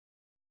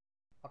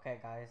Okay,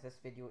 guys, this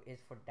video is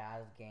for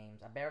Daz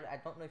Games. I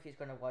don't know if he's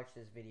gonna watch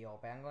this video,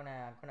 but I'm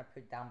gonna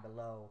put down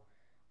below.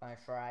 I'm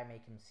gonna try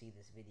make him see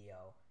this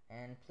video,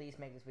 and please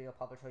make this video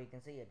public so he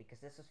can see it because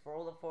this is for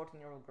all the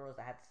 14-year-old girls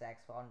that had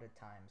sex 100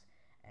 times,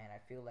 and I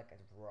feel like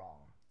it's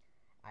wrong.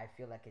 I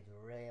feel like it's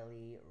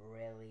really,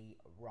 really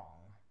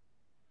wrong.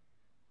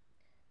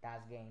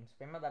 Daz Games.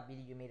 Remember that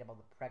video you made about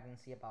the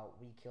pregnancy, about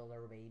we killed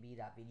our baby?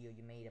 That video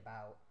you made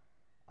about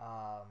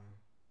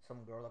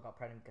some girl that got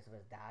pregnant because of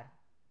his dad?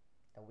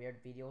 The weird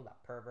video,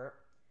 that pervert.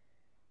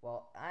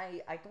 Well, I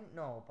don't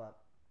know, but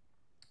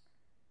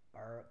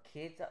are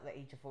kids at the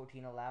age of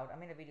 14 allowed? I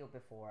made a video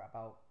before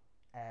about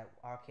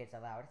are kids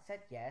allowed? It said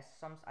yes.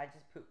 Some I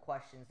just put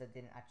questions that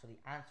didn't actually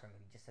answer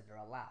me. Just said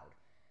they're allowed.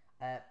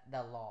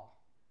 The law.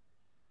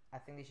 I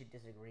think they should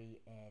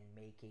disagree in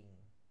making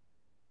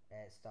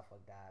stuff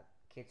like that.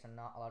 Kids are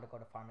not allowed to go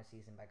to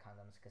pharmacies and buy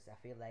condoms because I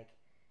feel like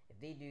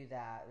if they do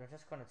that, they're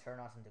just going to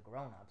turn us into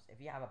grown-ups. If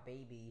you have a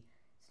baby,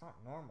 it's not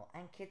normal.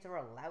 And kids are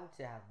allowed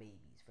to have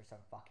babies for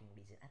some fucking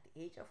reason. At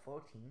the age of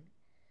 14,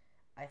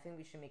 I think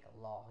we should make a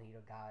law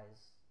here,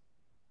 guys.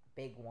 A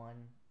big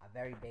one. A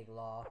very big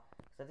law.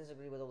 Because I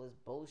disagree with all this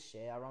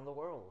bullshit around the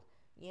world.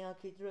 Yeah,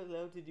 kids are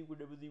allowed to do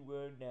whatever they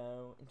want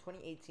now. In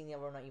 2018, they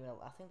were not even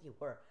allowed. I think they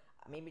were.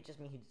 Maybe just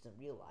me who doesn't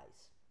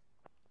realize.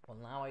 Well,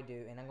 now I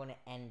do, and I'm going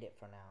to end it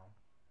for now.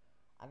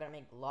 I'm going to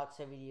make lots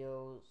of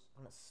videos.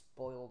 I'm going to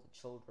spoil the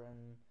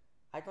children.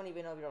 I don't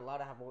even know if you're allowed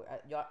to have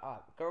your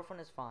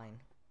girlfriend is fine.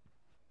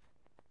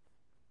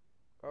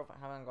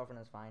 Having a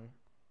girlfriend is fine,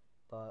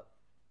 but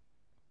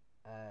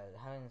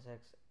having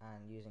sex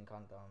and using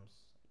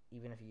condoms,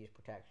 even if you use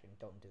protection,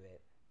 don't do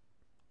it.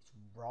 It's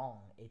wrong.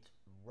 It's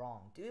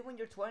wrong. Do it when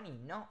you're 20,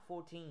 not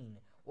 14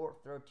 or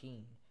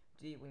 13.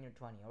 Do it when you're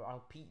 20, or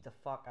I'll beat the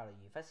fuck out of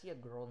you. If I see a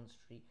girl in the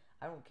street,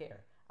 I don't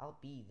care. I'll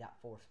be that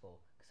forceful.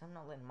 Because I'm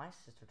not letting my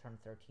sister turn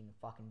 13 and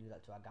fucking do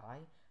that to a guy.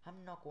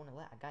 I'm not going to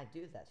let a guy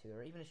do that to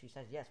her, even if she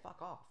says yes,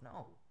 fuck off.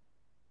 No.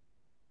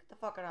 Get the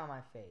fuck out of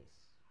my face.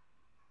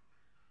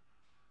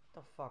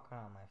 Get the fuck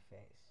out of my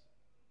face.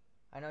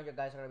 I know you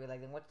guys are gonna be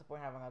like, then what's the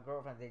point of having a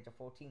girlfriend at the age of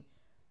 14?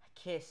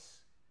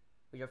 Kiss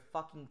with your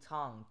fucking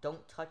tongue.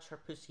 Don't touch her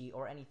pussy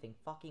or anything.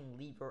 Fucking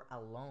leave her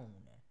alone.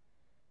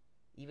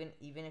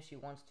 Even if she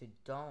wants to,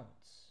 don't.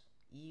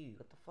 Ew,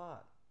 what the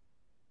fuck?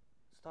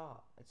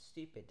 Stop. It's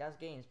stupid. That's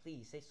games.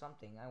 Please say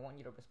something. I want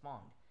you to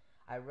respond.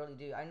 I really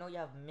do. I know you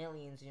have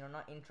millions and you're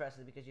not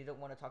interested because you don't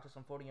want to talk to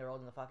some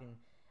 14-year-old in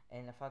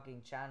the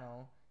fucking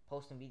channel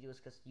posting videos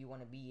because you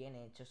want to be in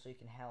it just so you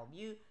can help.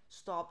 You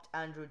stopped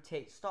Andrew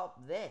Tate.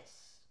 Stop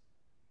this.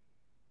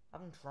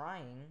 I'm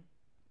trying.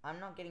 I'm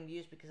not getting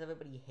views because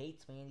everybody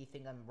hates me and you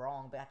think I'm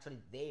wrong, but actually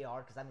they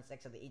are because having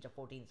sex at the age of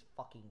 14 is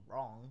fucking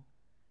wrong.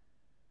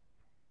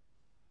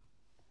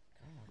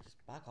 Come on,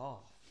 just back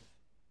off.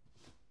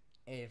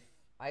 If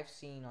I've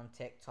seen on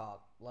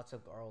TikTok lots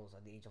of girls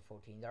at the age of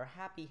 14, they're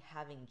happy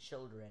having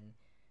children,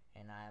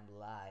 and I'm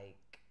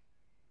like,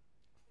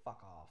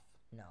 fuck off.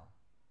 No.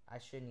 I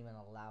shouldn't even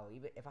allow it.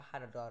 Even if I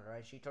had a daughter,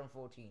 right, she turned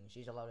 14,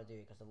 she's allowed to do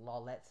it because the law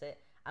lets it.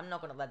 I'm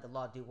not going to let the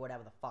law do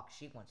whatever the fuck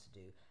she wants to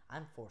do.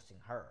 I'm forcing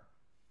her.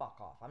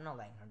 Fuck off. I'm not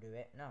letting her do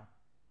it. No.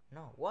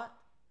 No. What?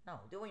 No.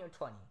 Do it when you're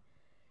 20.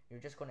 You're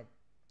just going to,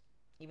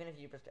 even if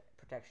you use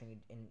protection,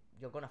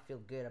 you're going to feel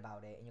good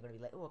about it, and you're going to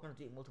be like, oh, I'm going to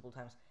do it multiple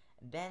times.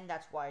 And then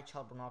that's why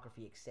child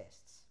pornography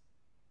exists.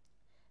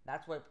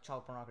 That's why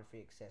child pornography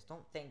exists.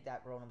 Don't think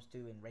that grown-ups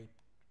do and rape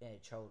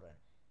children.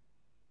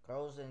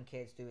 Girls and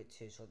kids do it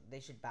too, so they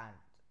should ban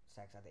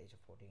sex at the age of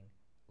 14.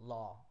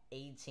 Law,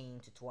 18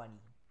 to 20.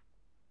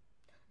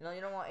 No,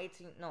 you know what,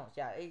 18, no,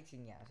 yeah,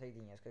 18, yeah, it's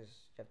 18 years, because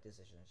you have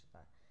decisions and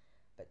that.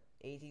 But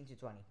 18 to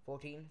 20.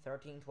 14,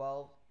 13,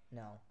 12,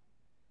 no.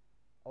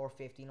 Or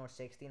 15, or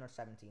 16, or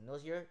 17.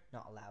 Those years,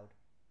 not allowed.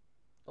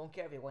 Don't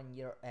care if you're 1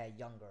 year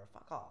younger,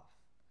 fuck off.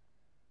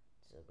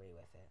 Disagree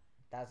with it.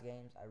 That's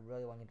games, I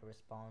really want you to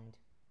respond.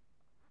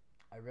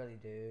 I really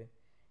do.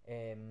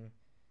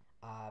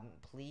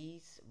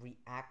 Please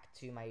react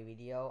to my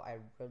video. I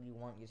really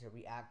want you to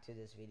react to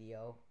this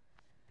video.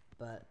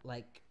 But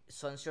like,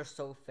 since you're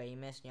so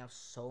famous and you have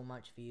so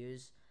much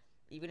views,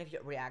 even if you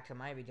react to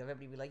my video,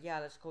 everybody be like, yeah,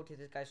 let's go to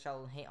this guy's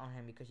channel and hate on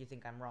him because you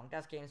think I'm wrong.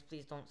 That's games.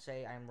 Please don't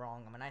say I'm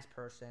wrong. I'm a nice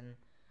person.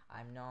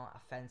 I'm not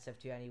offensive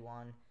to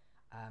anyone.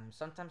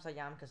 Sometimes I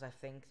am because I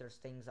think there's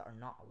things that are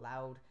not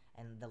allowed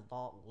and the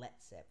law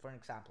lets it. For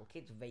example,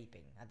 kids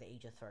vaping at the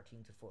age of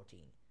 13 to 14.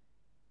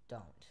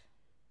 Don't.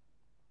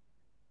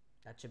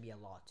 That should be a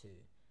law too.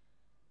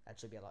 That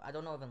should be a law. I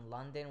don't know if in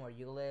London where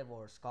you live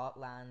or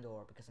Scotland,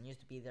 or because I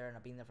used to be there and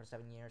I've been there for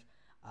 7 years.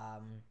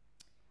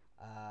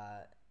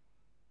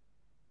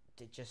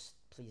 Just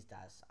please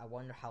does. I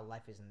wonder how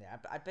life is in there.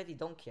 I bet they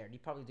don't care. They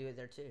probably do it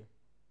there too.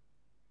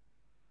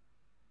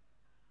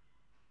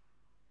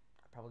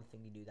 I probably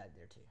think they do that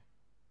there too.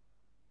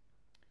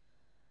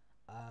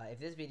 If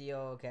this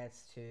video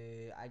gets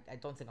to, I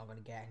don't think I'm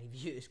gonna get any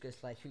views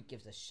because like who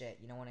gives a shit?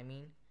 You know what I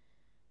mean?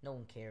 No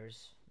one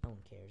cares. No one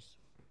cares.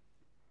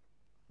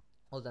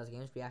 All those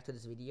games react to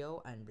this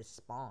video and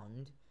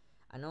respond.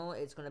 I know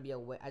it's gonna be a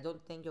way. I don't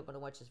think you're gonna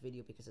watch this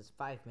video because it's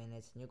 5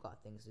 minutes and you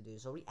got things to do.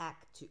 So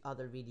react to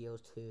other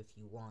videos too if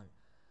you want.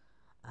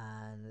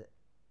 And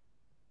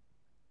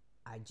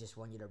I just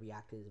want you to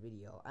react to this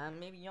video. And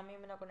maybe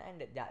maybe not gonna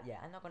end it that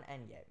yet. I'm not gonna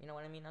end yet. You know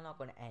what I mean? I'm not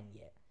gonna end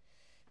yet.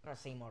 I'm gonna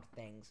say more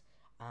things.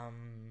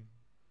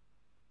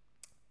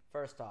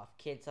 First off,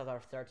 kids that are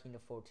 13 to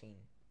 14.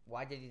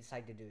 Why did you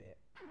decide to do it?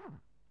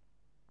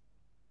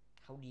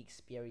 How do you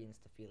experience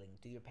the feeling?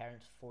 Do your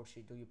parents force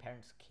you? Do your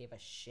parents give a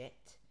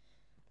shit?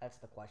 That's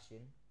the question.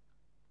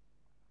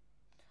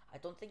 I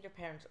don't think your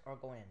parents are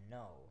going to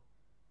know,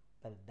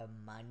 but the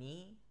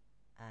money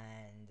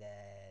and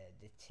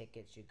the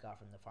tickets you got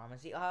from the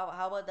pharmacy.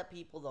 How about the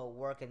people that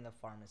work in the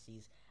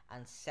pharmacies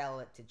and sell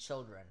it to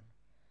children?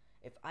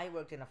 If I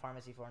worked in a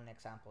pharmacy, for an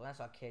example, and I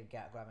saw a kid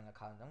grabbing a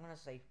condom, I'm gonna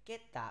say,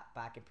 get that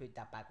back and put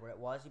that back where it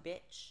was, you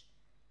bitch.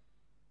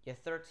 You're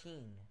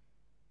 13.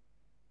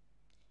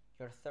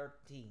 You're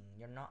 13.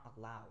 You're not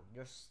allowed.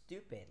 You're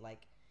stupid.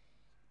 Like,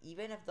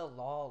 even if the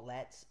law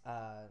lets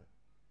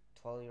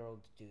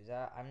 12-year-olds do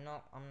that, I'm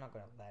not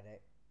gonna let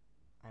it.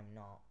 I'm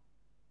not.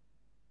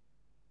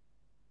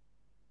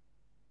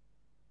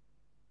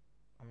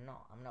 I'm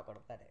not gonna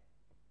let it.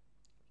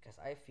 Because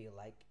I feel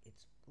like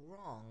it's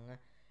wrong,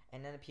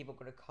 and then people are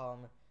gonna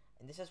come,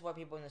 and this is why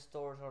people in the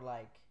stores are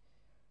like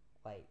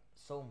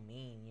so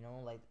mean, you know,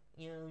 like,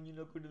 you're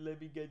not gonna let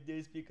me get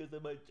this because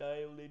I'm a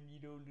child, and you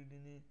know.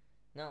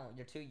 No,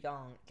 you're too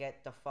young.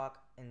 Get the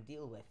fuck and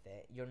deal with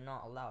it. You're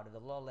not allowed. If the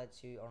law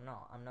lets you or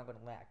not, I'm not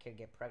gonna let a kid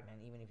get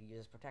pregnant, even if he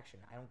uses protection.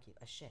 I don't give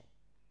a shit.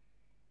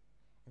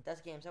 And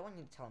that's games. I want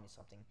you to tell me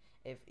something.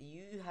 If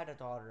you had a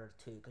daughter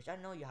too, because I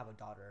know you have a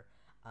daughter,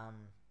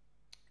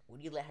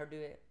 would you let her do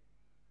it?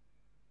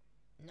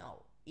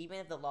 No. Even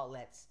if the law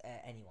lets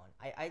anyone,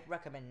 I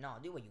recommend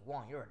not. Do what you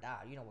want. You're a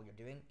dad. You know what you're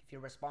doing. If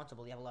you're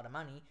responsible, you have a lot of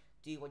money.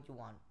 Do what you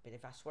want. But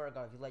if I swear to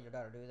God, if you let your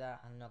daughter do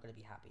that, I'm not gonna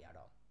be happy at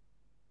all.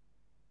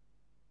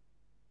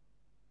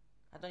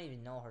 I don't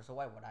even know her, so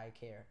why would I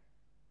care?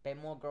 But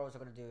more girls are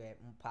gonna do it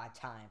by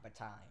time.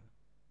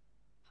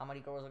 How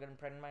many girls are getting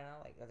pregnant right now?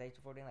 Like at the age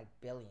of 14, like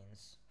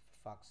billions.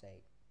 For fuck's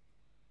sake.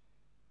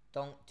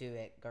 Don't do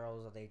it,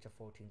 girls at the age of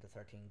 14 to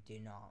 13. Do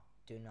not.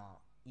 Do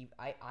not.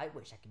 I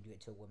wish I could do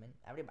it to a woman.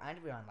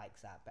 Everyone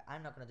likes that, but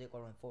I'm not gonna do it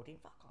when I'm 14.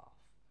 Fuck off.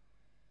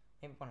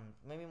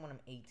 Maybe when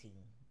I'm 18.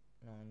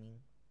 You know what I mean?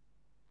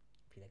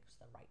 I feel like it's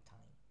the right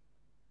time.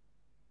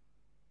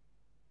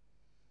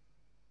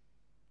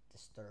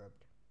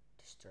 Disturbed.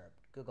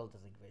 Google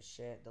doesn't give a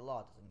shit. The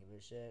law doesn't give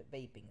a shit.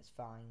 Vaping is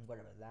fine.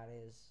 Whatever that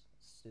is.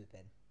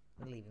 Stupid.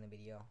 I'm leaving the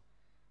video.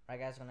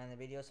 Alright guys, I'm gonna end the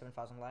video.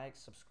 7,000 likes.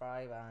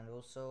 Subscribe and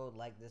also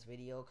like this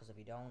video, because if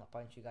you don't, I'll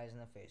punch you guys in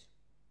the face.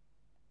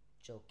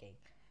 Joking.